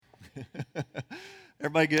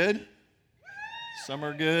Everybody good?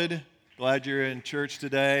 Summer good? Glad you're in church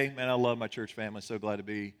today. Man, I love my church family. So glad to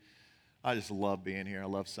be. I just love being here. I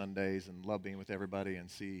love Sundays and love being with everybody and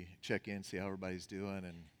check in, see how everybody's doing.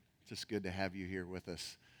 And just good to have you here with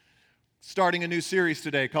us. Starting a new series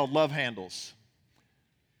today called Love Handles.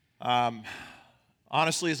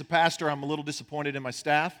 Honestly, as a pastor, I'm a little disappointed in my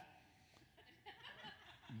staff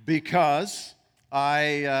because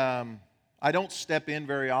I don't step in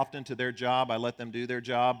very often to their job. I let them do their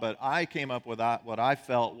job, but I came up with what I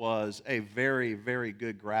felt was a very, very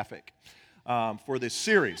good graphic for this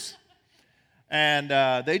series. And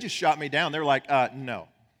they just shot me down. They were like, no.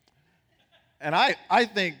 And I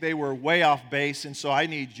think they were way off base, and so I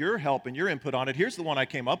need your help and your input on it. Here's the one I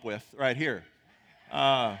came up with right here.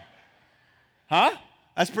 That's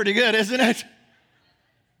pretty good, isn't it?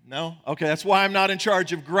 No? Okay, that's why I'm not in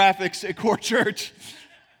charge of graphics at Core Church.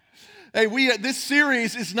 Hey, this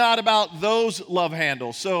series is not about those love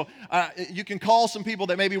handles. So you can call some people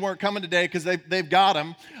that maybe weren't coming today because they've got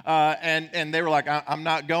them, and they were like, I'm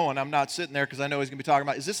not going. I'm not sitting there because I know he's going to be talking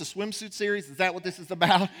about, is this a swimsuit series? Is that what this is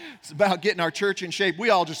about? It's about getting our church in shape. We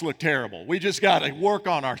all just look terrible. We just got to work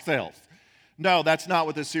on ourselves. No, that's not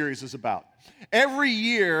what this series is about. Every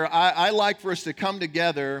year, I like for us to come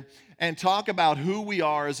together and talk about who we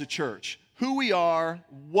are as a church. Who we are,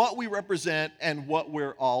 what we represent, and what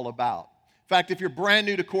we're all about. In fact, if you're brand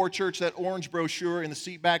new to Core Church, that orange brochure in the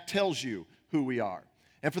seat back tells you who we are.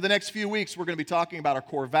 And for the next few weeks, we're going to be talking about our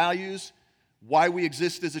core values, why we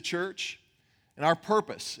exist as a church, and our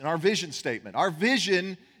purpose, and our vision statement. Our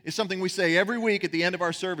vision is something we say every week at the end of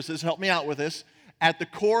our services. Help me out with this. At the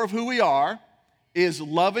core of who we are is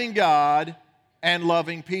loving God and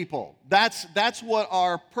loving people. That's what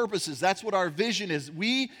our purpose is. That's what our vision is.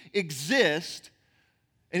 We exist,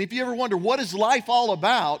 and if you ever wonder, what is life all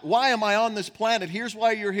about? Why am I on this planet? Here's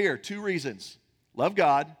why you're here. 2 reasons. Love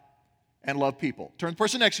God and love people. Turn to the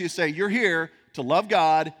person next to you and say, you're here to love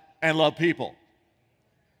God and love people.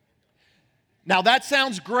 Now that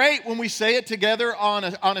sounds great when we say it together on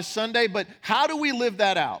a Sunday, but how do we live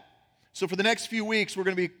that out? So for the next few weeks, we're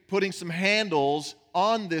going to be putting some handles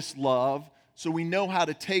on this love so we know how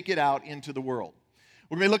to take it out into the world.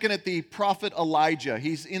 We're going to be looking at the prophet Elijah.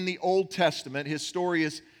 He's in the Old Testament. His story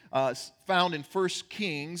is found in 1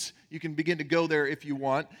 Kings. You can begin to go there if you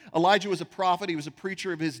want. Elijah was a prophet. He was a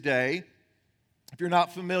preacher of his day. If you're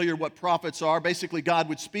not familiar what prophets are, basically God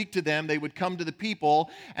would speak to them, they would come to the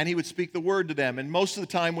people, and he would speak the word to them. And most of the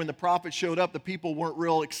time when the prophet showed up, the people weren't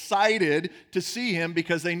real excited to see him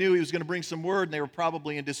because they knew he was going to bring some word, and they were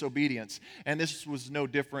probably in disobedience. And this was no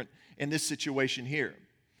different in this situation here.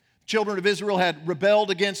 Children of Israel had rebelled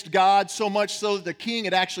against God so much so that the king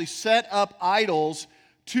had actually set up idols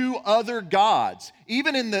to other gods.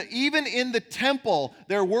 Even in the temple,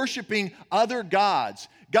 they're worshiping other gods.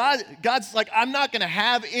 God's like, I'm not going to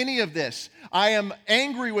have any of this. I am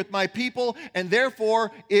angry with my people, and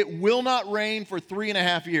therefore it will not rain for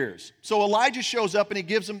 3.5 years. So Elijah shows up and he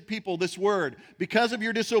gives them people this word. Because of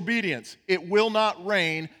your disobedience, it will not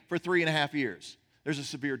rain for 3.5 years. There's a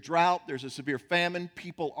severe drought. There's a severe famine.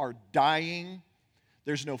 People are dying.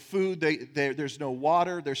 There's no food. There's no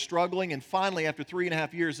water. They're struggling. And finally, after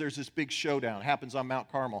 3.5 years, there's this big showdown. It happens on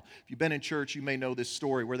Mount Carmel. If you've been in church, you may know this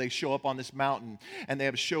story where they show up on this mountain and they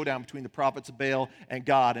have a showdown between the prophets of Baal and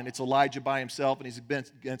God. And it's Elijah by himself, and he's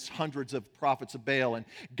against hundreds of prophets of Baal. And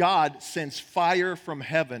God sends fire from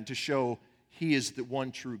heaven to show he is the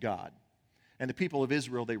one true God. And the people of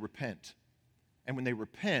Israel, they repent. And when they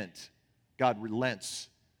repent, God relents.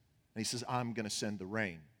 And he says, I'm going to send the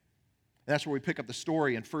rain. And that's where we pick up the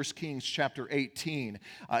story in 1 Kings chapter 18.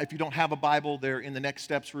 If you don't have a Bible, they're in the next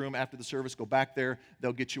steps room after the service. Go back there.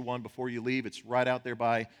 They'll get you one before you leave. It's right out there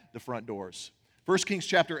by the front doors. 1 Kings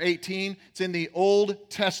chapter 18. It's in the Old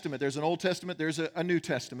Testament. There's an Old Testament. There's a New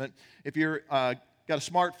Testament. If you're got a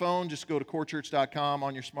smartphone, just go to corechurch.com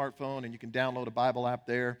on your smartphone, and you can download a Bible app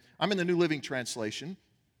there. I'm in the New Living Translation.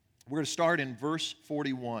 We're going to start in verse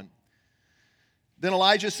 41. Then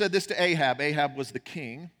Elijah said this to Ahab. Ahab was the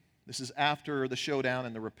king. This is after the showdown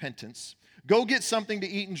and the repentance. Go get something to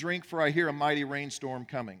eat and drink, for I hear a mighty rainstorm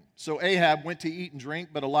coming. So Ahab went to eat and drink,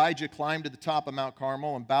 but Elijah climbed to the top of Mount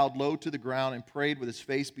Carmel and bowed low to the ground and prayed with his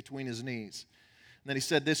face between his knees. And then he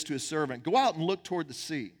said this to his servant, go out and look toward the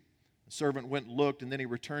sea. The servant went and looked, and then he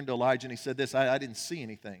returned to Elijah, and he said this, I didn't see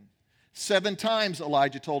anything. 7 times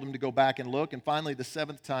Elijah told him to go back and look, and finally the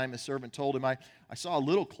 7th time his servant told him, I saw a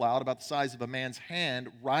little cloud about the size of a man's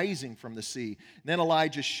hand rising from the sea. And then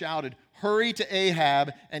Elijah shouted, hurry to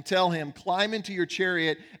Ahab and tell him, climb into your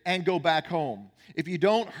chariot and go back home. If you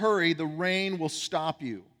don't hurry, the rain will stop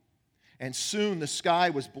you. And soon the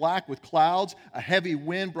sky was black with clouds, a heavy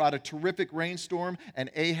wind brought a terrific rainstorm, and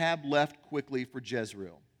Ahab left quickly for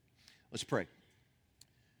Jezreel. Let's pray.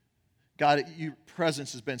 God, your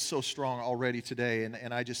presence has been so strong already today,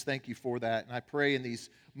 and I just thank you for that. And I pray in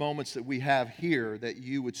these moments that we have here that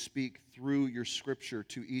you would speak through your scripture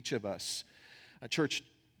to each of us. Church,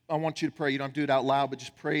 I want you to pray. You don't have to do it out loud, but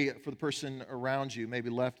just pray for the person around you,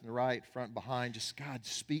 maybe left and right, front and behind. Just, God,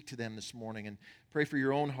 speak to them this morning, and pray for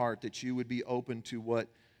your own heart that you would be open to what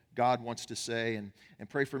God wants to say, and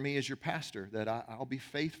pray for me as your pastor that I'll be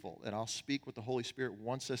faithful, that I'll speak what the Holy Spirit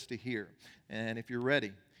wants us to hear. And if you're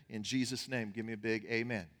ready, in Jesus' name, give me a big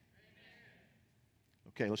amen.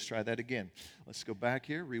 Okay, let's try that again. Let's go back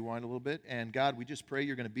here, rewind a little bit. And God, we just pray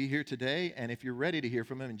you're going to be here today. And if you're ready to hear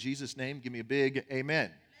from him, in Jesus' name, give me a big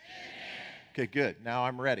amen. Okay, good. Now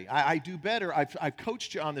I'm ready. I do better. I've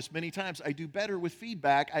coached you on this many times. I do better with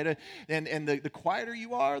feedback. And the quieter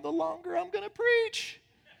you are, the longer I'm going to preach.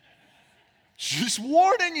 Just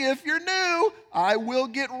warning you, if you're new, I will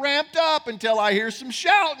get ramped up until I hear some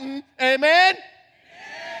shouting. Amen?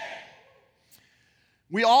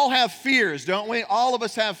 We all have fears, don't we? All of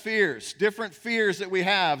us have fears, different fears that we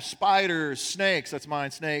have. Spiders, snakes, that's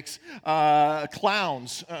mine, snakes,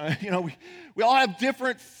 clowns. We all have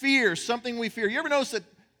different fears, something we fear. You ever notice that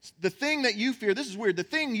the thing that you fear, this is weird, the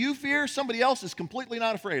thing you fear, somebody else is completely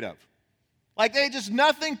not afraid of. Like they just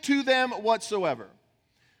nothing to them whatsoever.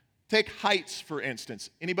 Take heights, for instance.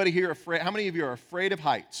 Anybody here afraid? How many of you are afraid of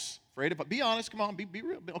heights? Be honest, come on, be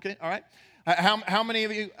real. Okay, all right. How many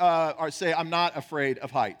of you say, I'm not afraid of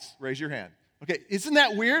heights? Raise your hand. Okay, isn't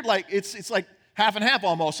that weird? Like, it's like half and half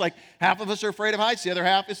almost. Like, half of us are afraid of heights, the other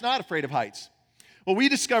half is not afraid of heights. Well, we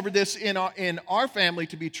discovered this in our family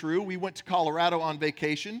to be true. We went to Colorado on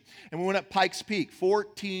vacation, and we went up Pikes Peak,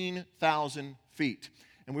 14,000 feet.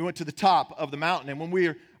 And we went to the top of the mountain. And when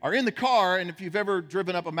we are in the car, and if you've ever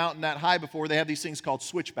driven up a mountain that high before, they have these things called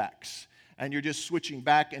switchbacks. And you're just switching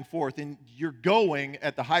back and forth, and you're going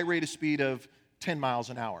at the high rate of speed of 10 miles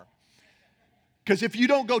an hour. Because if you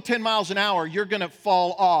don't go 10 miles an hour, you're going to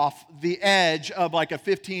fall off the edge of like a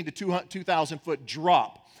 15 to 2,000 foot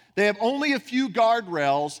drop. They have only a few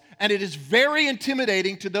guardrails, and it is very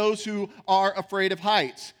intimidating to those who are afraid of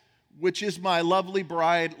heights, which is my lovely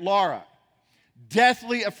bride, Laura.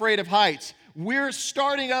 Deathly afraid of heights. We're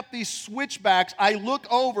starting up these switchbacks. I look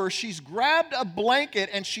over, she's grabbed a blanket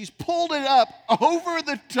and she's pulled it up over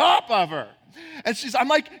the top of her. And I'm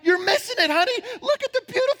like, you're missing it, honey. Look at the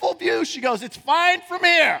beautiful view. She goes, it's fine from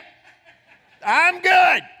here. I'm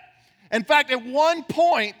good. In fact, at one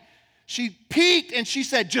point, she peeked and she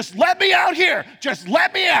said, just let me out here. Just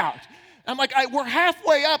let me out. I'm like, we're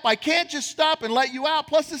halfway up. I can't just stop and let you out.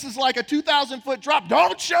 Plus, this is like a 2,000-foot drop.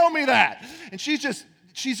 Don't show me that. And she's just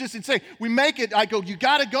insane. We make it. I go, you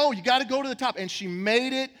got to go to the top. And she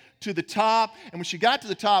made it to the top. And when she got to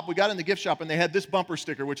the top, we got in the gift shop, and they had this bumper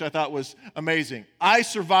sticker, which I thought was amazing. I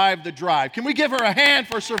survived the drive. Can we give her a hand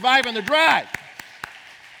for surviving the drive?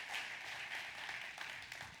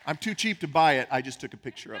 I'm too cheap to buy it. I just took a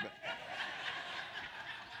picture of it.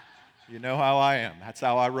 You know how I am. That's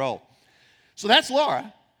how I roll. So that's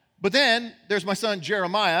Laura. But then there's my son,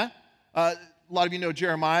 Jeremiah. A lot of you know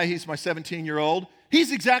Jeremiah. He's my 17-year-old. He's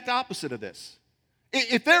the exact opposite of this.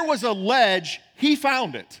 If there was a ledge, he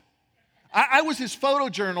found it. I was his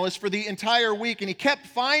photojournalist for the entire week, and he kept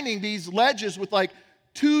finding these ledges with like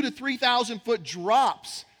 2,000 to 3,000 foot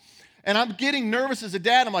drops. And I'm getting nervous as a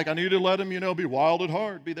dad. I'm like, I need to let him, be wild at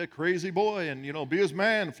heart, be that crazy boy, and, be his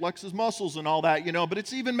man, flex his muscles and all that, But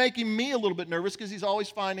it's even making me a little bit nervous because he's always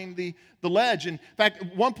finding the ledge. And in fact,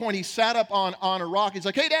 at one point, he sat up on a rock. He's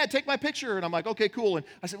like, hey, Dad, take my picture. And I'm like, okay, cool. And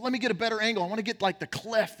I said, let me get a better angle. I want to get like the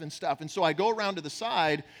cliff and stuff. And so I go around to the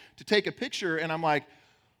side to take a picture, and I'm like,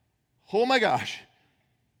 oh my gosh,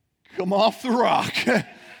 come off the rock.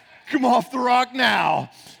 Come off the rock now.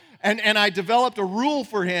 And I developed a rule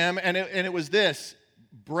for him, and it was this: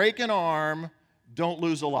 break an arm, don't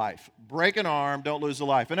lose a life. Break an arm, don't lose a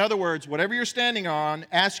life. In other words, whatever you're standing on,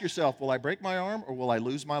 ask yourself, will I break my arm or will I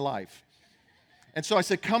lose my life? And so I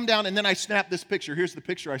said, come down, and then I snapped this picture. Here's the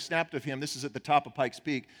picture I snapped of him. This is at the top of Pikes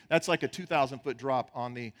Peak. That's like a 2,000-foot drop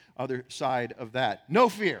on the other side of that. No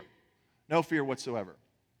fear whatsoever.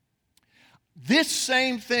 This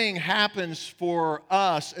same thing happens for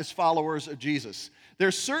us as followers of Jesus.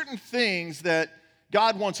 There's certain things that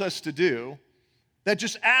God wants us to do that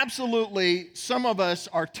just absolutely some of us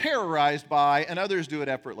are terrorized by and others do it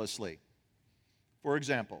effortlessly. For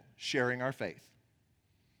example, sharing our faith,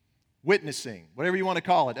 witnessing, whatever you want to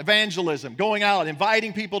call it, evangelism, going out,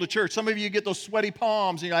 inviting people to church. Some of you get those sweaty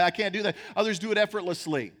palms, I can't do that. Others do it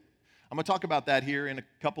effortlessly. I'm going to talk about that here in a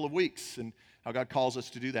couple of weeks and how God calls us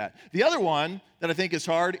to do that. The other one that I think is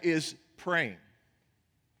hard is praying.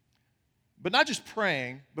 But not just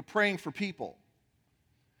praying, but praying for people.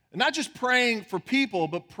 And not just praying for people,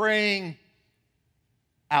 but praying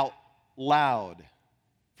out loud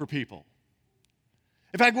for people.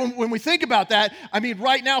 In fact, when we think about that, I mean,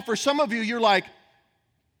 right now, for some of you, you're like,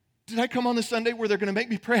 did I come on the Sunday where they're going to make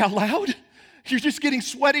me pray out loud? You're just getting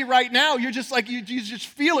sweaty right now. You're just like, you just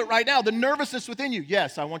feel it right now, the nervousness within you.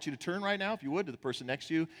 Yes, I want you to turn right now, if you would, to the person next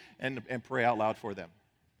to you and pray out loud for them.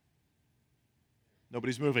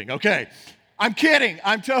 Nobody's moving. Okay. I'm kidding.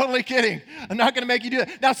 I'm totally kidding. I'm not going to make you do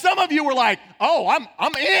that. Now, some of you were like, oh,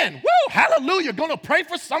 I'm in. Woo, hallelujah. Going to pray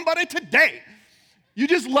for somebody today. You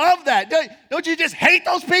just love that. Don't you just hate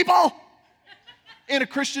those people? In a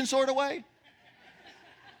Christian sort of way?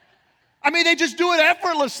 I mean, they just do it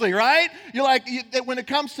effortlessly, right? You're like, when it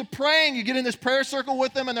comes to praying, you get in this prayer circle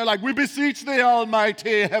with them, and they're like, we beseech thee,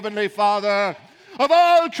 Almighty Heavenly Father, of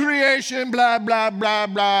all creation, blah, blah, blah,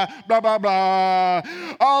 blah, blah, blah, blah.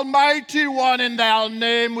 Almighty One, in thy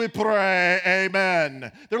name we pray,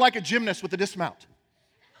 amen. They're like a gymnast with a dismount.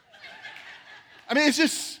 I mean, it's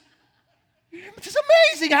just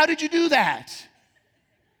amazing. How did you do that?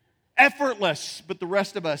 Effortless, but the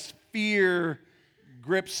rest of us, fear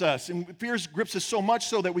grips us. And fear grips us so much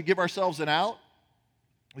so that we give ourselves an out.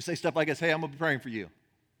 We say stuff like this, hey, I'm going to be praying for you.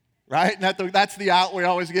 Right? And that's the out we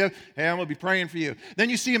always give. Hey, I'm going to be praying for you. Then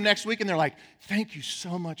you see them next week and they're like, thank you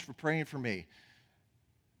so much for praying for me.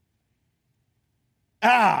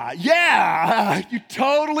 Yeah, you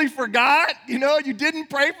totally forgot. You didn't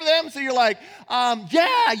pray for them. So you're like,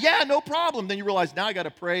 yeah, no problem. Then you realize, now I got to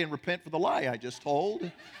pray and repent for the lie I just told.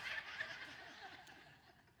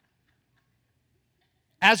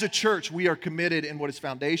 As a church, we are committed in what is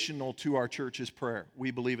foundational to our church's prayer.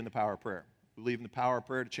 We believe in the power of prayer. We believe in the power of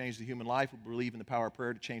prayer to change the human life. We believe in the power of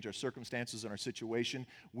prayer to change our circumstances and our situation.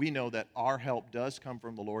 We know that our help does come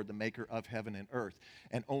from the Lord, the maker of heaven and earth,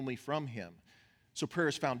 and only from him. So prayer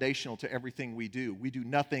is foundational to everything we do. We do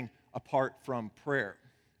nothing apart from prayer.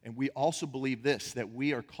 And we also believe this, that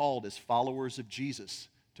we are called as followers of Jesus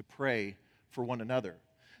to pray for one another.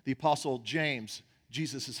 The Apostle James,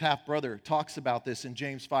 Jesus' half-brother, talks about this in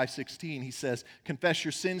James 5:16. He says, confess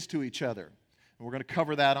your sins to each other. And we're going to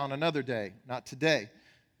cover that on another day, not today.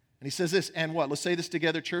 And he says this, and what? Let's say this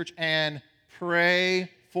together, church. And pray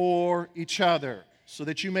for each other so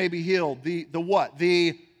that you may be healed. The what?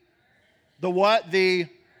 The what? The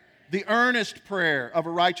earnest prayer of a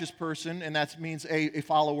righteous person, and that means a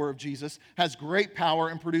follower of Jesus, has great power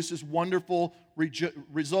and produces wonderful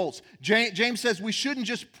results. James says we shouldn't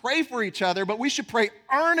just pray for each other, but we should pray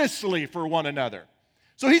earnestly for one another.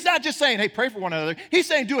 So he's not just saying, hey, pray for one another. He's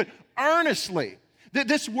saying do it earnestly.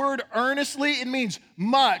 This word earnestly, it means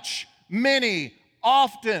much, many,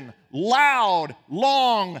 often, loud,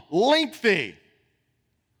 long, lengthy.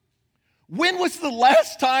 When was the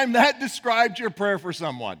last time that described your prayer for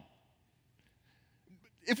someone?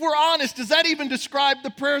 If we're honest, does that even describe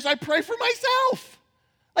the prayers I pray for myself?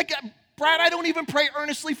 Like, Brad, I don't even pray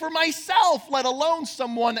earnestly for myself, let alone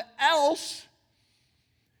someone else.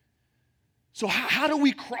 So how do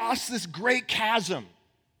we cross this great chasm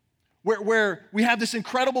where we have this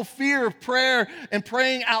incredible fear of prayer and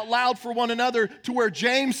praying out loud for one another to where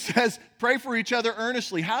James says, pray for each other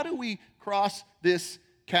earnestly? How do we cross this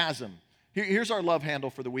chasm? Here's our love handle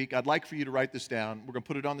for the week. I'd like for you to write this down. We're going to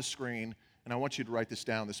put it on the screen, and I want you to write this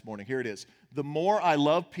down this morning. Here it is. The more I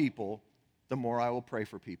love people, the more I will pray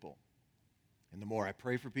for people. And the more I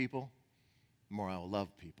pray for people, the more I will love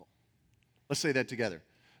people. Let's say that together.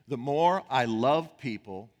 The more I love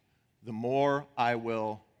people, the more I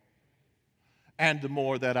will, and the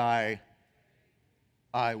more that I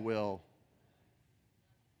will.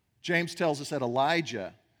 James tells us that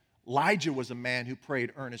Elijah was a man who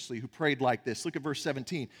prayed earnestly, who prayed like this. Look at verse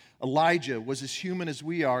 17. Elijah was as human as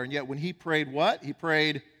we are, and yet when he prayed what? He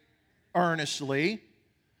prayed earnestly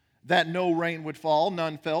that no rain would fall.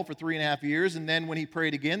 None fell for 3.5 years. And then when he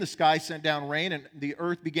prayed again, the sky sent down rain, and the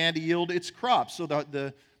earth began to yield its crops. So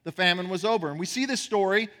the famine was over. And we see this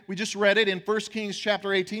story. We just read it in 1 Kings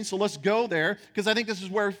chapter 18. So let's go there, because I think this is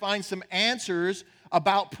where we find some answers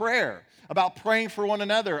about prayer, about praying for one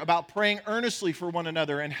another, about praying earnestly for one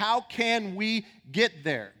another. And how can we get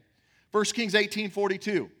there? 1 Kings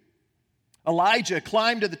 18:42. Elijah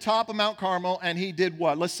climbed to the top of Mount Carmel, and he did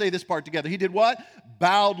what? Let's say this part together. He did what?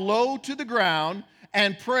 Bowed low to the ground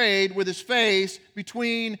and prayed with his face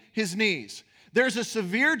between his knees. There's a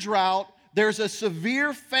severe drought. There's a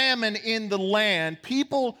severe famine in the land.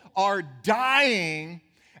 People are dying,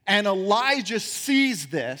 and Elijah sees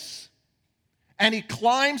this, And he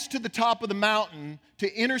climbs to the top of the mountain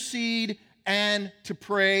to intercede and to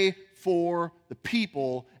pray for the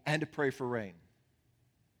people and to pray for rain.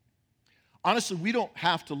 Honestly, we don't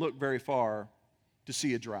have to look very far to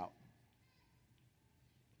see a drought.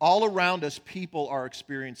 All around us, people are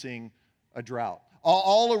experiencing a drought.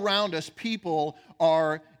 All around us, people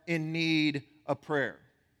are in need of prayer.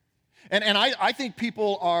 And I think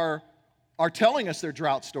people are telling us their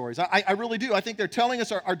drought stories. I really do. I think they're telling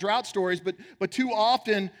us our drought stories, but too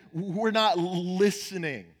often we're not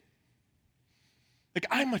listening. Like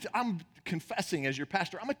I'm confessing as your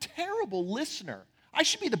pastor, I'm a terrible listener. I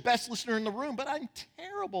should be the best listener in the room, but I'm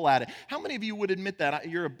terrible at it. How many of you would admit that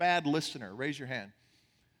you're a bad listener? Raise your hand.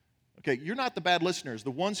 Okay, you're not the bad listeners. The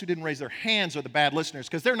ones who didn't raise their hands are the bad listeners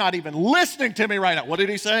because they're not even listening to me right now. What did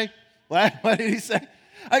he say? What did he say?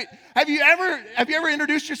 Have you ever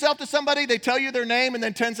introduced yourself to somebody, they tell you their name, and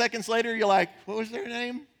then 10 seconds later you're like, what was their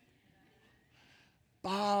name?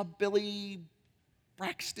 Bob, Billy,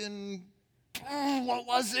 Braxton, what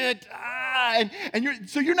was it?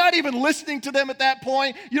 So you're not even listening to them at that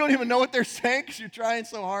point. You don't even know what they're saying because you're trying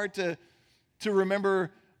so hard to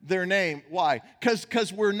remember their name. Why?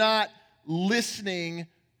 Because we're not listening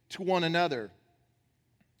to one another.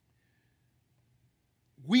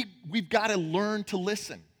 We've got to learn to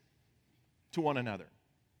listen to one another.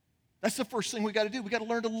 That's the first thing we got to do. We got to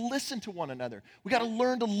learn to listen to one another. We got to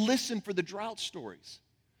learn to listen for the drought stories.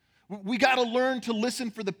 We got to learn to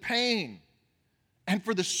listen for the pain and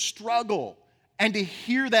for the struggle and to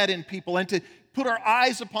hear that in people and to put our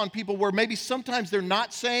eyes upon people where maybe sometimes they're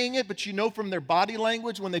not saying it, but you know from their body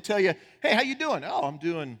language when they tell you, "Hey, how you doing?" "Oh, I'm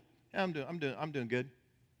doing good."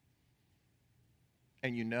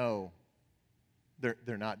 And you know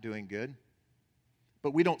they're not doing good.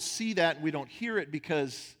 But we don't see that and we don't hear it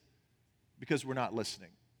because we're not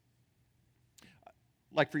listening. I'd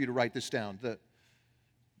like for you to write this down.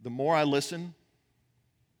 The more I listen,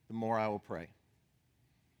 the more I will pray.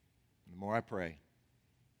 And the more I pray,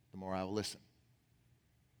 the more I will listen.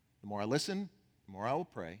 The more I listen, the more I will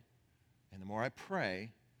pray. And the more I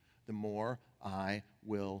pray, the more I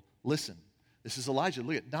will listen. This is Elijah.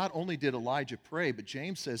 Look at, not only did Elijah pray, but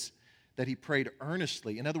James says that he prayed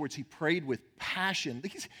earnestly. In other words, he prayed with passion.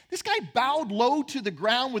 This guy bowed low to the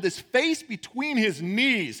ground with his face between his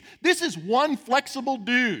knees. This is one flexible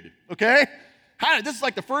dude, okay? This is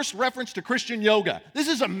like the first reference to Christian yoga. This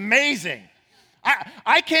is amazing.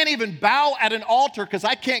 I can't even bow at an altar because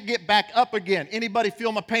I can't get back up again. Anybody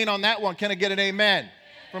feel my pain on that one? Can I get an amen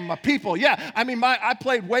from my people? Yeah, I mean, I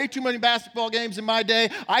played way too many basketball games in my day.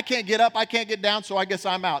 I can't get up, I can't get down, so I guess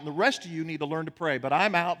I'm out. And the rest of you need to learn to pray, but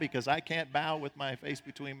I'm out because I can't bow with my face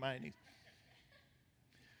between my knees.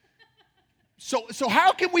 So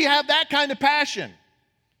how can we have that kind of passion?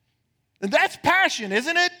 And that's passion,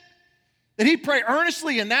 isn't it? That he pray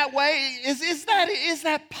earnestly in that way? Is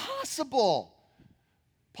that possible?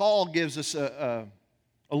 Paul gives us a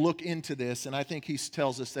look into this, and I think he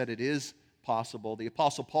tells us that it is possible. The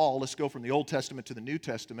Apostle Paul, let's go from the Old Testament to the New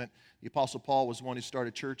Testament. The Apostle Paul was one who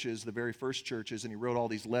started churches, the very first churches, and he wrote all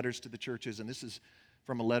these letters to the churches, and this is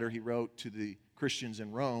from a letter he wrote to the Christians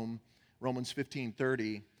in Rome. Romans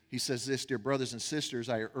 15:30, he says this, "Dear brothers and sisters,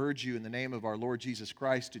 I urge you in the name of our Lord Jesus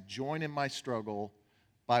Christ to join in my struggle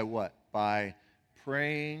by what? By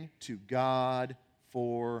praying to God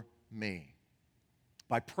for me."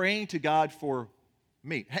 By praying to God for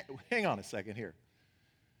me. Hang on a second here.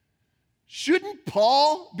 Shouldn't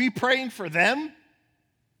Paul be praying for them?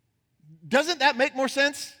 Doesn't that make more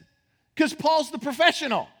sense? Because Paul's the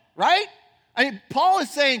professional, right? I mean, Paul is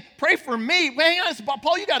saying, pray for me. Well, hang on,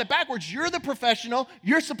 Paul, you got it backwards. You're the professional.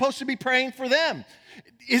 You're supposed to be praying for them.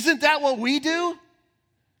 Isn't that what we do?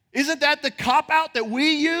 Isn't that the cop-out that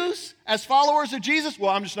we use as followers of Jesus? Well,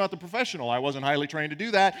 I'm just not the professional. I wasn't highly trained to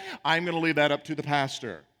do that. I'm going to leave that up to the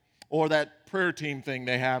pastor. Or that prayer team thing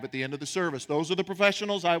they have at the end of the service. Those are the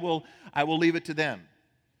professionals. I will leave it to them.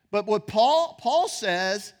 But what Paul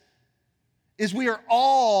says is we are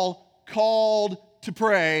all called to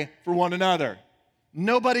pray for one another.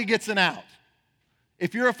 Nobody gets an out.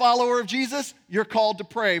 If you're a follower of Jesus, you're called to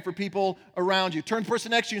pray for people around you. Turn to the person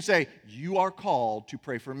next to you and say, you are called to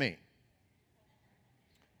pray for me.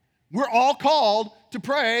 We're all called to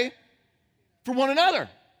pray for one another.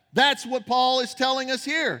 That's what Paul is telling us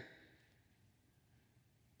here.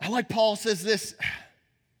 I like Paul says this.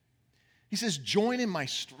 He says, join in my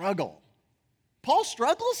struggle. Paul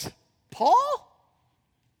struggles? Paul?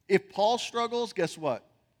 If Paul struggles, guess what?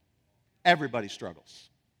 Everybody struggles.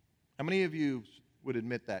 How many of you would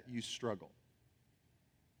admit that you struggle?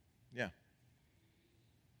 Yeah.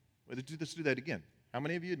 Let's do that again. How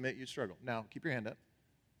many of you admit you struggle? Now, keep your hand up.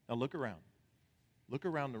 Now look around. Look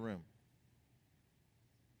around the room.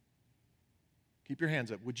 Keep your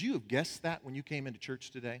hands up. Would you have guessed that when you came into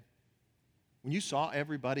church today? When you saw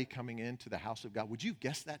everybody coming into the house of God, would you have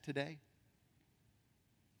guessed that today?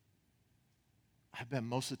 I bet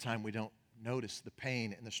most of the time we don't notice the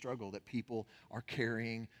pain and the struggle that people are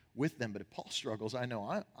carrying with them. But if Paul struggles, I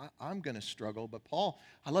know I'm going to struggle. But Paul,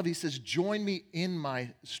 I love, he says, join me in my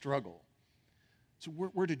struggle. So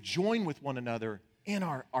we're to join with one another in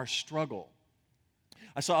our struggle.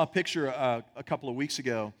 I saw a picture a couple of weeks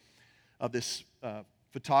ago of this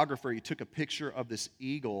photographer. He took a picture of this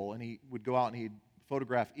eagle, and he would go out and he'd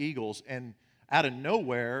photograph eagles. And out of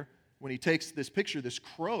nowhere, when he takes this picture, this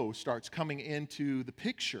crow starts coming into the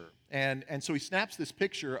picture. And so he snaps this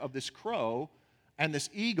picture of this crow and this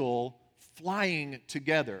eagle flying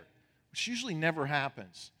together, which usually never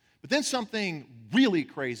happens. But then something really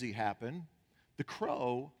crazy happened. The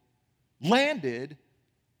crow landed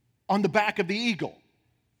on the back of the eagle,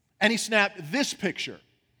 and he snapped this picture.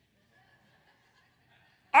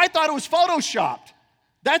 I thought it was photoshopped.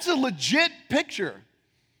 That's a legit picture.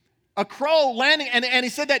 A crow landing, and he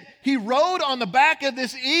said that he rode on the back of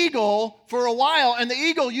this eagle for a while, and the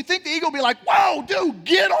eagle, you think the eagle would be like, whoa, dude,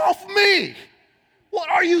 get off me. What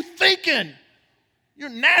are you thinking? You're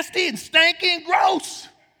nasty and stanky and gross.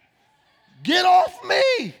 Get off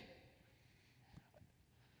me.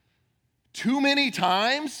 Too many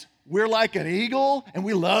times, we're like an eagle, and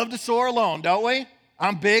we love to soar alone, don't we?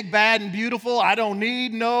 I'm big, bad, and beautiful. I don't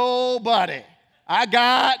need nobody. I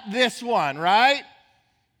got this one, right?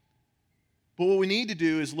 But what we need to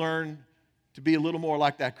do is learn to be a little more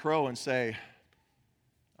like that crow and say,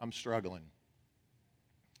 I'm struggling.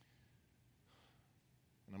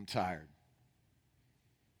 And I'm tired.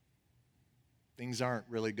 Things aren't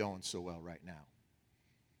really going so well right now.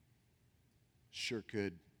 Sure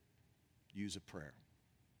could use a prayer.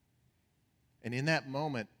 And in that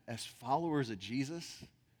moment, as followers of Jesus,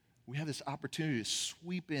 we have this opportunity to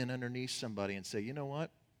sweep in underneath somebody and say, you know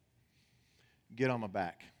what? Get on my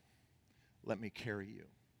back. Let me carry you.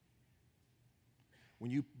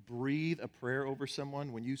 When you breathe a prayer over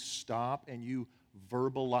someone, when you stop and you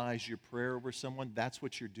verbalize your prayer over someone, that's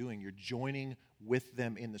what you're doing. You're joining with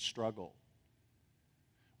them in the struggle.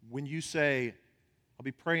 When you say, I'll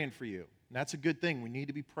be praying for you, and that's a good thing. We need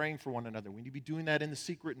to be praying for one another. We need to be doing that in the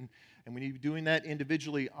secret, and we need to be doing that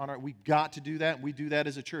individually. We've got to do that, and we do that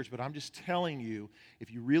as a church. But I'm just telling you,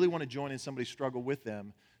 if you really want to join in somebody's struggle with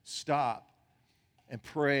them, stop and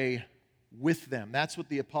pray with them. That's what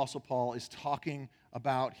the Apostle Paul is talking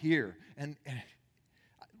about here. And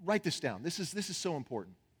write this down. This is so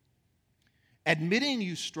important. Admitting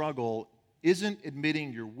you struggle isn't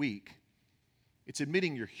admitting you're weak. It's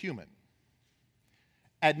admitting you're human.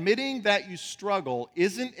 Admitting that you struggle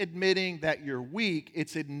isn't admitting that you're weak.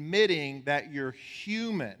 It's admitting that you're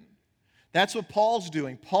human. That's what Paul's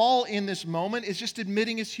doing. Paul, in this moment, is just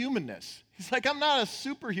admitting his humanness. He's like, I'm not a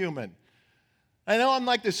superhuman. I know I'm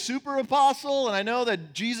like the super apostle, and I know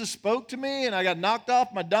that Jesus spoke to me, and I got knocked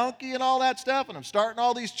off my donkey and all that stuff, and I'm starting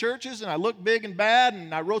all these churches, and I look big and bad,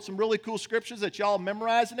 and I wrote some really cool scriptures that y'all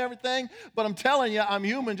memorized and everything, but I'm telling you, I'm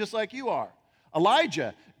human just like you are.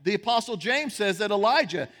 Elijah, the apostle James says that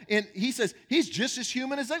Elijah, and he says he's just as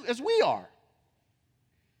human as we are.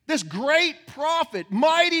 This great prophet,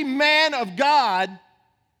 mighty man of God,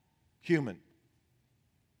 human.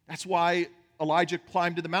 That's why Elijah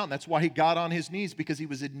climbed to the mountain. That's why he got on his knees, because he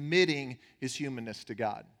was admitting his humanness to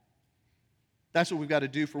God. That's what we've got to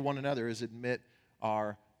do for one another, is admit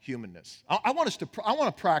our humanness. I want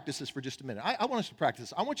to practice this for just a minute. I want us to practice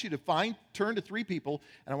this. I want you to turn to three people,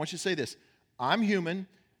 and I want you to say this: I'm human,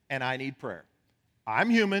 and I need prayer.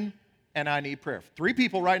 I'm human, and I need prayer. Three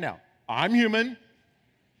people right now. I'm human,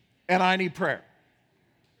 and I need prayer.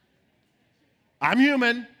 I'm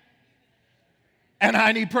human, and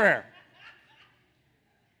I need prayer.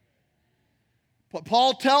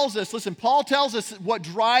 Paul tells us what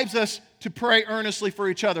drives us to pray earnestly for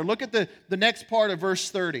each other. Look at the next part of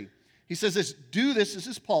verse 30. He says this, this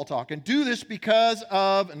is Paul talking, do this because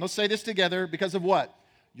of, and let's say this together, because of what?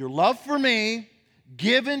 Your love for me,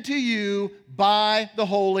 given to you by the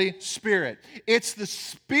Holy Spirit. It's the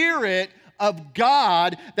Spirit of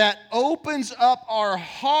God that opens up our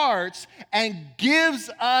hearts and gives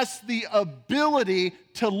us the ability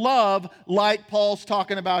to love like Paul's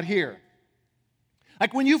talking about here.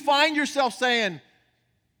 Like when you find yourself saying,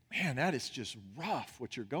 man, that is just rough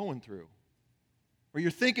what you're going through. Or you're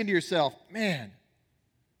thinking to yourself, man,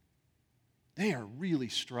 they are really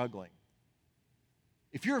struggling.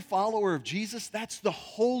 If you're a follower of Jesus, that's the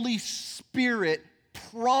Holy Spirit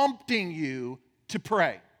prompting you to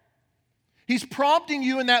pray. He's prompting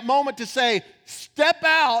you in that moment to say, step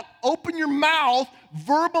out, open your mouth,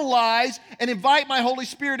 verbalize, and invite my Holy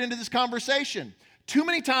Spirit into this conversation. Too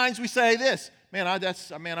many times we say this, man, I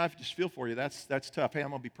just feel for you. That's tough. Hey, I'm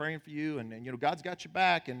going to be praying for you, and God's got your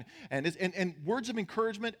back. And words of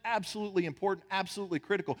encouragement, absolutely important, absolutely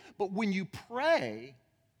critical. But when you pray,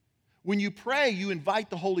 you invite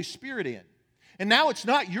the Holy Spirit in. And now it's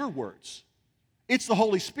not your words. It's the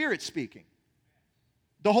Holy Spirit speaking.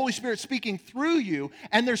 The Holy Spirit speaking through you,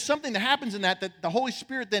 and there's something that happens in that the Holy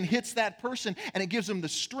Spirit then hits that person, and it gives them the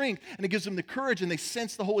strength, and it gives them the courage, and they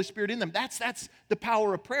sense the Holy Spirit in them. That's the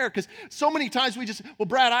power of prayer, because so many times we just, well,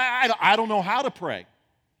 Brad, I don't know how to pray.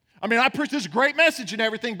 I mean, I preach this great message and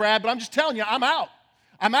everything, Brad, but I'm just telling you, I'm out.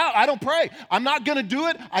 I don't pray. I'm not going to do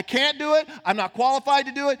it. I can't do it. I'm not qualified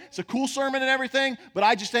to do it. It's a cool sermon and everything, but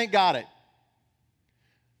I just ain't got it.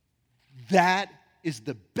 That is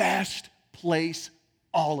the best place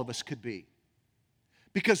all of us could be.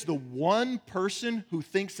 Because the one person who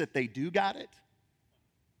thinks that they do got it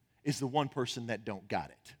is the one person that don't got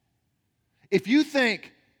it. If you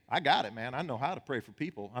think, I got it, man, I know how to pray for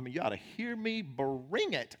people. I mean, you ought to hear me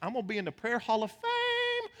bring it. I'm going to be in the prayer hall of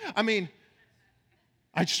fame. I mean,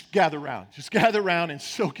 I just gather around and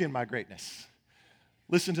soak in my greatness.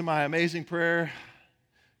 Listen to my amazing prayer.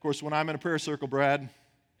 Of course, when I'm in a prayer circle, Brad,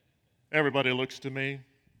 everybody looks to me.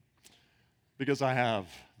 Because I have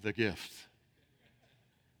the gift.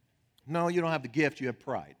 No, you don't have the gift, you have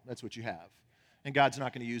pride. That's what you have. And God's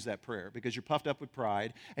not going to use that prayer because you're puffed up with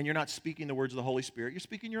pride and you're not speaking the words of the Holy Spirit. You're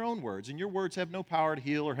speaking your own words, and your words have no power to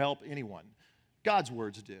heal or help anyone. God's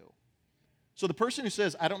words do. So the person who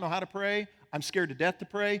says, I don't know how to pray, I'm scared to death to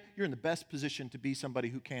pray, you're in the best position to be somebody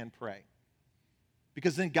who can pray.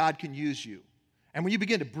 Because then God can use you. And when you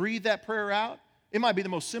begin to breathe that prayer out, it might be the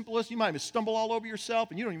most simplest. You might even stumble all over yourself,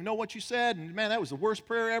 and you don't even know what you said. And man, that was the worst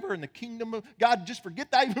prayer ever in the kingdom of God. Just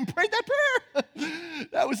forget that I even prayed that prayer.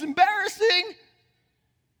 That was embarrassing.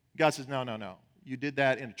 God says, no. You did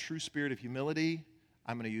that in a true spirit of humility.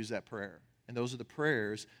 I'm going to use that prayer. And those are the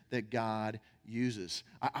prayers that God uses.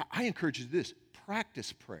 I encourage you to do this.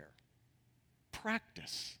 Practice prayer.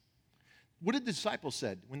 Practice. What did the disciples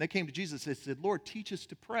said when they came to Jesus? They said, Lord, teach us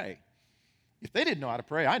to pray. If they didn't know how to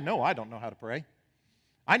pray, I know I don't know how to pray.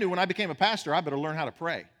 I knew when I became a pastor, I better learn how to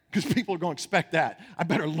pray because people are going to expect that. I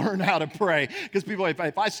better learn how to pray because people,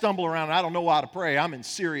 if I stumble around and I don't know how to pray, I'm in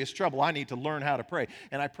serious trouble. I need to learn how to pray.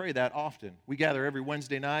 And I pray that often. We gather every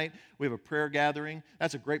Wednesday night. We have a prayer gathering.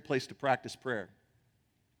 That's a great place to practice prayer.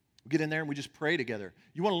 We get in there and we just pray together.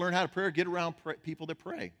 You want to learn how to pray? Get around people that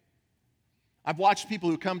pray. I've watched people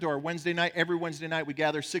who come to our Wednesday night. Every Wednesday night we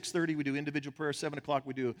gather 6:30. We do individual prayer. 7 o'clock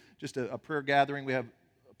we do just a prayer gathering. We have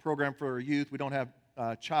a program for our youth. We don't have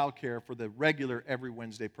child care for the regular every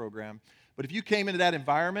Wednesday program. But if you came into that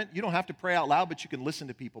environment, you don't have to pray out loud, but you can listen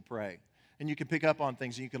to people pray. And you can pick up on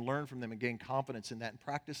things and you can learn from them and gain confidence in that and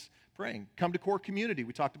practice praying. Come to Core Community.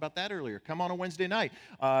 We talked about that earlier. Come on a Wednesday night.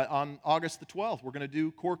 On August the 12th, we're going to do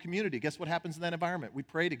Core Community. Guess what happens in that environment? We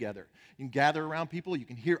pray together. You can gather around people. You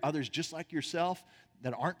can hear others just like yourself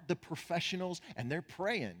that aren't the professionals, and they're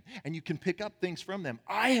praying. And you can pick up things from them.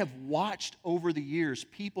 I have watched over the years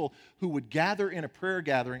people who would gather in a prayer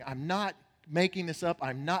gathering. I'm not making this up.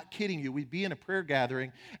 I'm not kidding you. We'd be in a prayer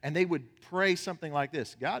gathering, and they would pray something like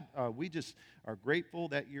this. God, we just are grateful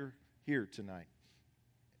that you're here tonight.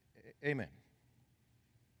 Amen.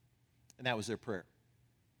 And that was their prayer.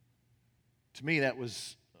 To me, that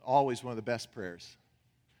was always one of the best prayers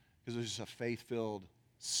because it was just a faith-filled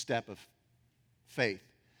step of faith.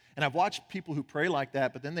 And I've watched people who pray like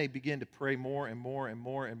that, but then they begin to pray more and more and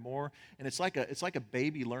more and more. And it's like a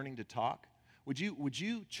baby learning to talk. Would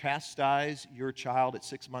you chastise your child at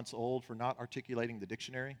 6 months old for not articulating the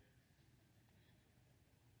dictionary?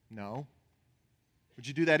 No. Would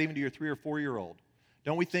you do that even to your 3 or 4-year-old?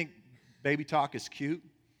 Don't we think baby talk is cute?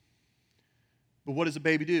 But what does a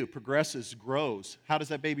baby do? Progresses, grows. How does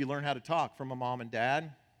that baby learn how to talk? From a mom and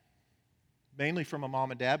dad? Mainly from a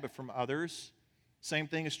mom and dad, but from others. Same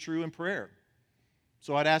thing is true in prayer.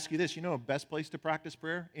 So I'd ask you this, a best place to practice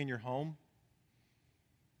prayer? In your home.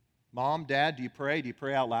 Mom, dad, do you pray? Do you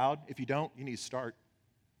pray out loud? If you don't, you need to start.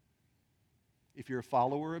 If you're a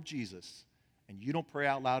follower of Jesus and you don't pray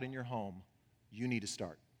out loud in your home, you need to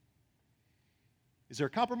start. Is there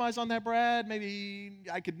a compromise on that, Brad? Maybe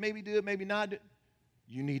I could do it, maybe not.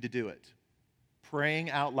 You need to do it. Praying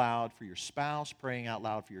out loud for your spouse, praying out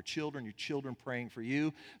loud for your children praying for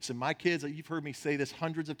you. So my kids, you've heard me say this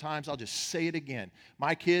hundreds of times, I'll just say it again.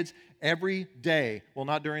 My kids, every day, well,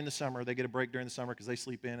 not during the summer, they get a break during the summer because they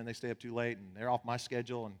sleep in and they stay up too late and they're off my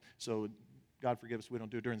schedule, and so God forgive us, we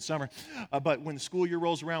don't do it during the summer. But when the school year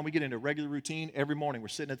rolls around, we get into a regular routine. Every morning, we're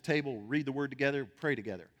sitting at the table, we read the Word together, pray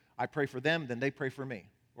together. I pray for them, then they pray for me,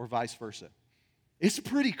 or vice versa. It's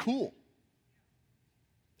pretty cool.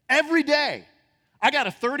 Every day. I got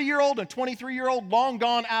a 30-year-old and a 23-year-old long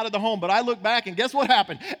gone out of the home, but I look back and guess what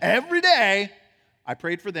happened? Every day, I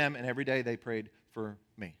prayed for them, and every day they prayed for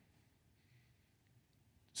me.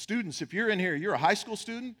 Students, if you're in here, you're a high school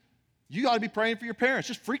student, you ought to be praying for your parents.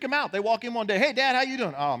 Just freak them out. They walk in one day, hey, Dad, how you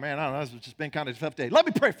doing? Oh, man, I don't know. It's just been kind of a tough day. Let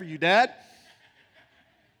me pray for you, Dad.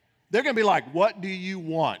 They're going to be like, what do you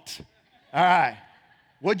want? All right.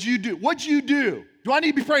 What'd you do? What'd you do? Do I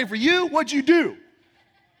need to be praying for you? What'd you do?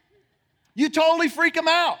 You totally freak them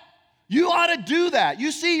out. You ought to do that.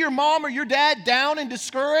 You see your mom or your dad down and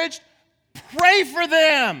discouraged, pray for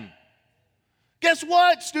them. Guess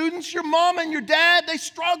what, students? Your mom and your dad, they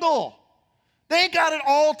struggle. They ain't got it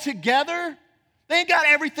all together. They ain't got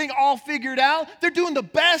everything all figured out. They're doing the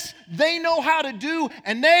best they know how to do,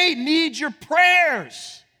 and they need your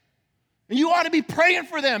prayers. And you ought to be praying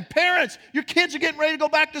for them. Parents, your kids are getting ready to go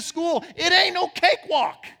back to school. It ain't no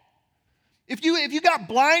cakewalk. If you got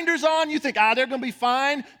blinders on, you think, they're going to be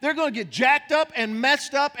fine. They're going to get jacked up and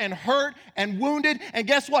messed up and hurt and wounded. And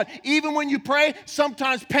guess what? Even when you pray,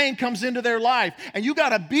 sometimes pain comes into their life. And you got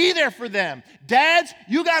to be there for them. Dads,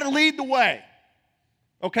 you got to lead the way.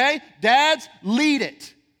 Okay? Dads, lead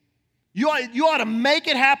it. You ought to make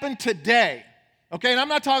it happen today. Okay? And I'm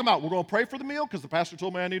not talking about, we're going to pray for the meal because the pastor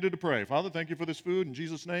told me I needed to pray. Father, thank you for this food. In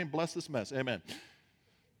Jesus' name, bless this mess. Amen.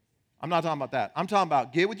 I'm not talking about that. I'm talking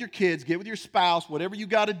about get with your kids, get with your spouse, whatever you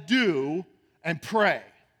got to do, and pray.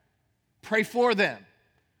 Pray for them.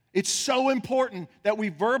 It's so important that we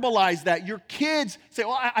verbalize that. Your kids say,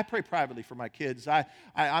 well, I pray privately for my kids.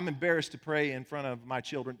 I'm embarrassed to pray in front of my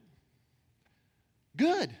children.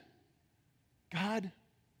 Good. God,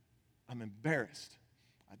 I'm embarrassed.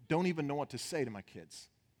 I don't even know what to say to my kids.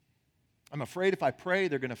 I'm afraid if I pray,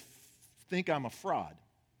 they're going to think I'm a fraud.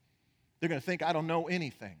 They're going to think I don't know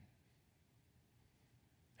anything.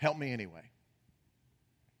 Help me anyway.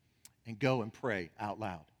 And go and pray out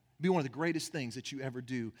loud. Be one of the greatest things that you ever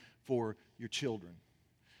do for your children.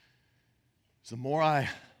 So the more I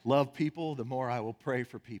love people, the more I will pray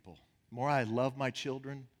for people. The more I love my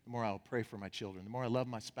children, the more I will pray for my children. The more I love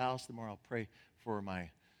my spouse, the more I'll pray for my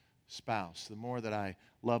spouse. The more that I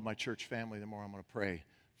love my church family, the more I'm going to pray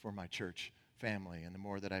for my church family. And the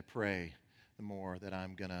more that I pray, the more that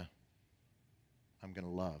I'm going to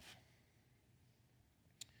love.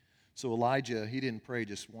 So Elijah, he didn't pray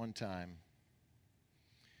just one time.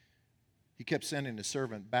 He kept sending the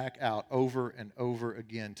servant back out over and over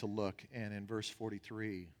again to look. And in verse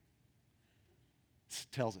 43, it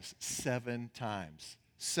tells us 7 times.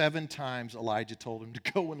 7 times Elijah told him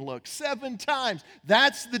to go and look. 7 times.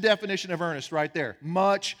 That's the definition of earnest right there.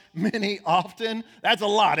 Much, many, often. That's a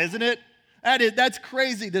lot, isn't it? That's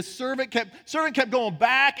crazy. The servant kept going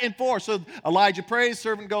back and forth. So Elijah prays,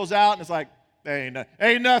 servant goes out, and it's like, ain't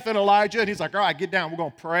nothing, Elijah. And he's like, all right, get down. We're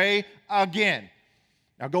going to pray again.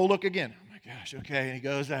 Now go look again. Oh, my gosh, okay. And he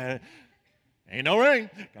goes, ain't no rain.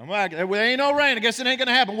 Come back. There ain't no rain. I guess it ain't going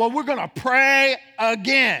to happen. Well, we're going to pray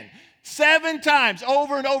again. 7 times,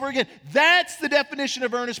 over and over again. That's the definition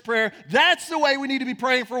of earnest prayer. That's the way we need to be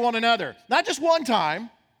praying for one another. Not just one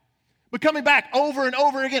time, but coming back over and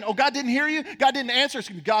over again. Oh, God didn't hear you? God didn't answer.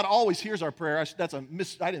 God always hears our prayer. I didn't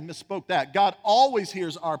misspoke that. God always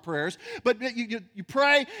hears our prayers. But you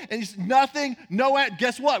pray and you say nothing, no answer.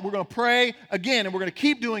 Guess what? We're going to pray again, and we're going to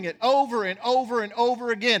keep doing it over and over and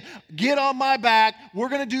over again. Get on my back. We're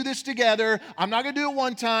going to do this together. I'm not going to do it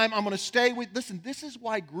one time. I'm going to stay with. Listen, this is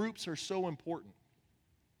why groups are so important.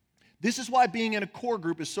 This is why being in a core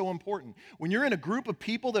group is so important. When you're in a group of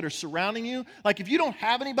people that are surrounding you, like if you don't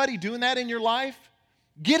have anybody doing that in your life,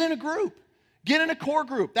 get in a group. Get in a core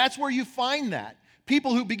group. That's where you find that.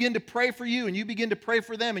 People who begin to pray for you, and you begin to pray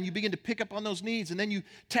for them, and you begin to pick up on those needs, and then you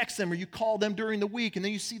text them or you call them during the week, and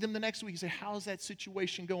then you see them the next week. You say, how's that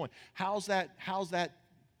situation going? How's that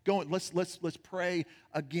going? Let's pray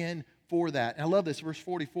again for that. And I love this, verse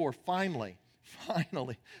 44, finally.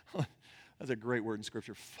 That's a great word in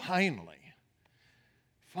Scripture. Finally,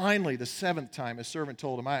 the 7th time, his servant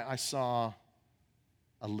told him, I saw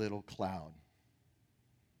a little cloud.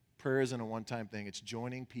 Prayer isn't a one-time thing. It's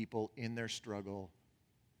joining people in their struggle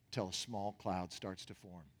till a small cloud starts to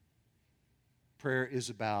form. Prayer is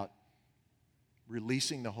about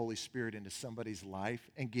releasing the Holy Spirit into somebody's life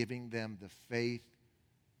and giving them the faith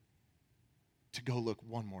to go look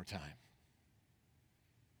one more time.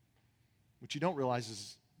 What you don't realize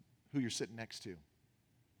is who you're sitting next to.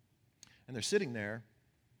 And they're sitting there,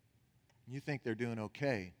 and you think they're doing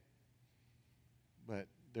okay. but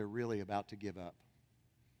they're really about to give up.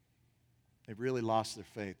 They've really lost their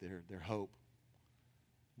faith, their hope.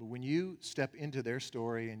 But when you step into their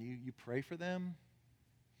story and you pray for them,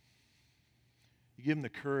 you give them the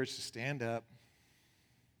courage to stand up,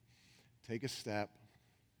 take a step,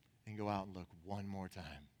 and go out and look one more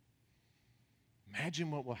time.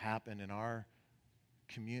 Imagine what will happen in our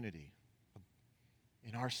community,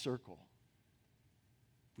 in our circle.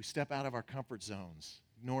 If we step out of our comfort zones,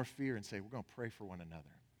 ignore fear, and say, we're going to pray for one another.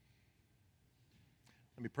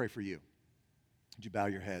 Let me pray for you. Would you bow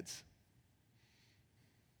your heads?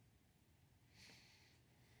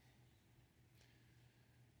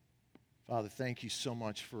 Father, thank you so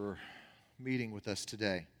much for meeting with us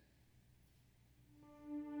today.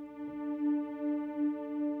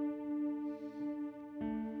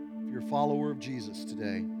 If you're a follower of Jesus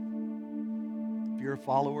today, if you're a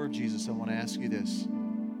follower of Jesus, I want to ask you this.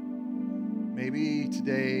 Maybe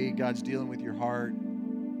today God's dealing with your heart.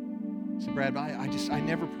 So Brad, I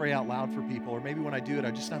never pray out loud for people, or maybe when I do it,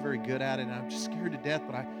 I'm just not very good at it, and I'm just scared to death,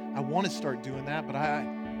 but I want to start doing that, but I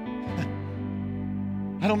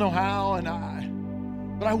don't know how,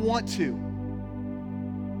 but I want to.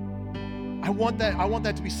 I want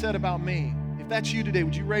that to be said about me. If that's you today,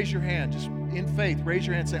 would you raise your hand? Just in faith, raise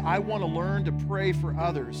your hand and say, I want to learn to pray for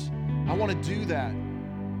others. I want to do that.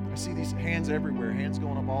 I see these hands everywhere, hands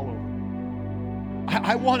going up all over.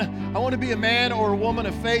 I want to be a man or a woman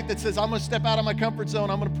of faith that says, I'm going to step out of my comfort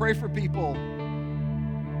zone. I'm going to pray for people.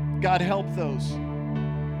 God, help those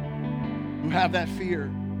who have that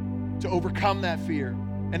fear to overcome that fear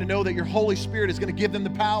and to know that your Holy Spirit is going to give them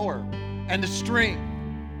the power and the strength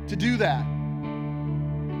to do that.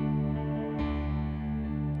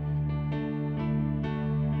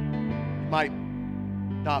 You might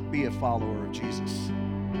not be a follower of Jesus.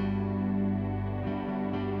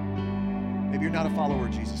 Maybe you're not a follower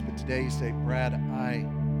of Jesus, but today you say, Brad, I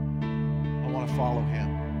want to follow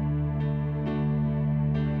him.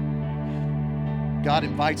 God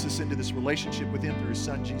invites us into this relationship with him through his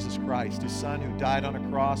son, Jesus Christ, his son who died on a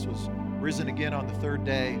cross, was risen again on the third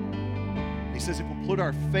day. And he says if we'll put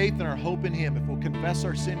our faith and our hope in him, if we'll confess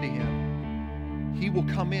our sin to him, he will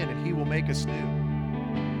come in and he will make us new.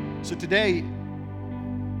 So today,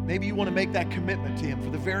 maybe you want to make that commitment to him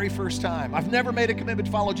for the very first time. I've never made a commitment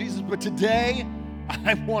to follow Jesus, but today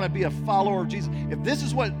I want to be a follower of Jesus. If this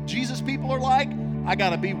is what Jesus people are like, I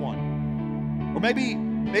got to be one. Or maybe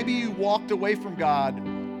you walked away from God.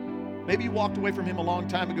 Maybe you walked away from him a long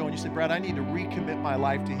time ago and you said, Brad, I need to recommit my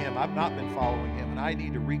life to him. I've not been following him and I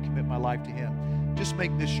need to recommit my life to him. Just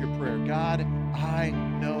make this your prayer. God, I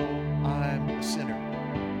know I'm a sinner,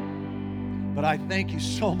 but I thank you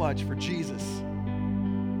so much for Jesus.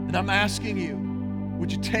 And I'm asking you,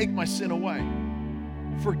 would you take my sin away?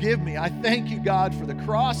 Forgive me. I thank you, God, for the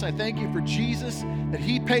cross. I thank you for Jesus, that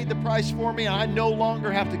he paid the price for me. I no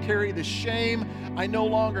longer have to carry this shame. I no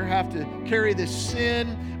longer have to carry this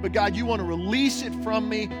sin. But God, you want to release it from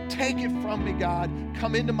me. Take it from me, God.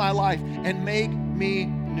 Come into my life and make me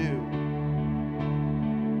new.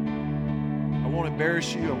 I won't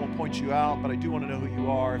embarrass you. I won't point you out, but I do want to know who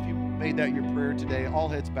you are. If you made that your prayer today, all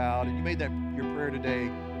heads bowed, and you made that your prayer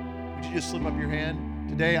today, would you just slip up your hand?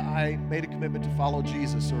 Today I made a commitment to follow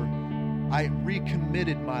Jesus, or I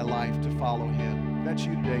recommitted my life to follow him. If that's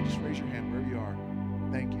you today, just raise your hand wherever you are.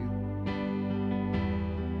 Thank you.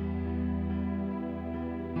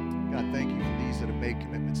 God, thank you for these that have made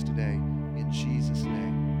commitments today. In Jesus'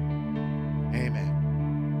 name, amen.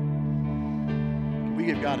 Can we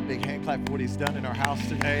give God a big hand clap for what he's done in our house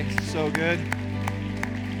today? So good.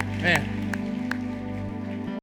 Man.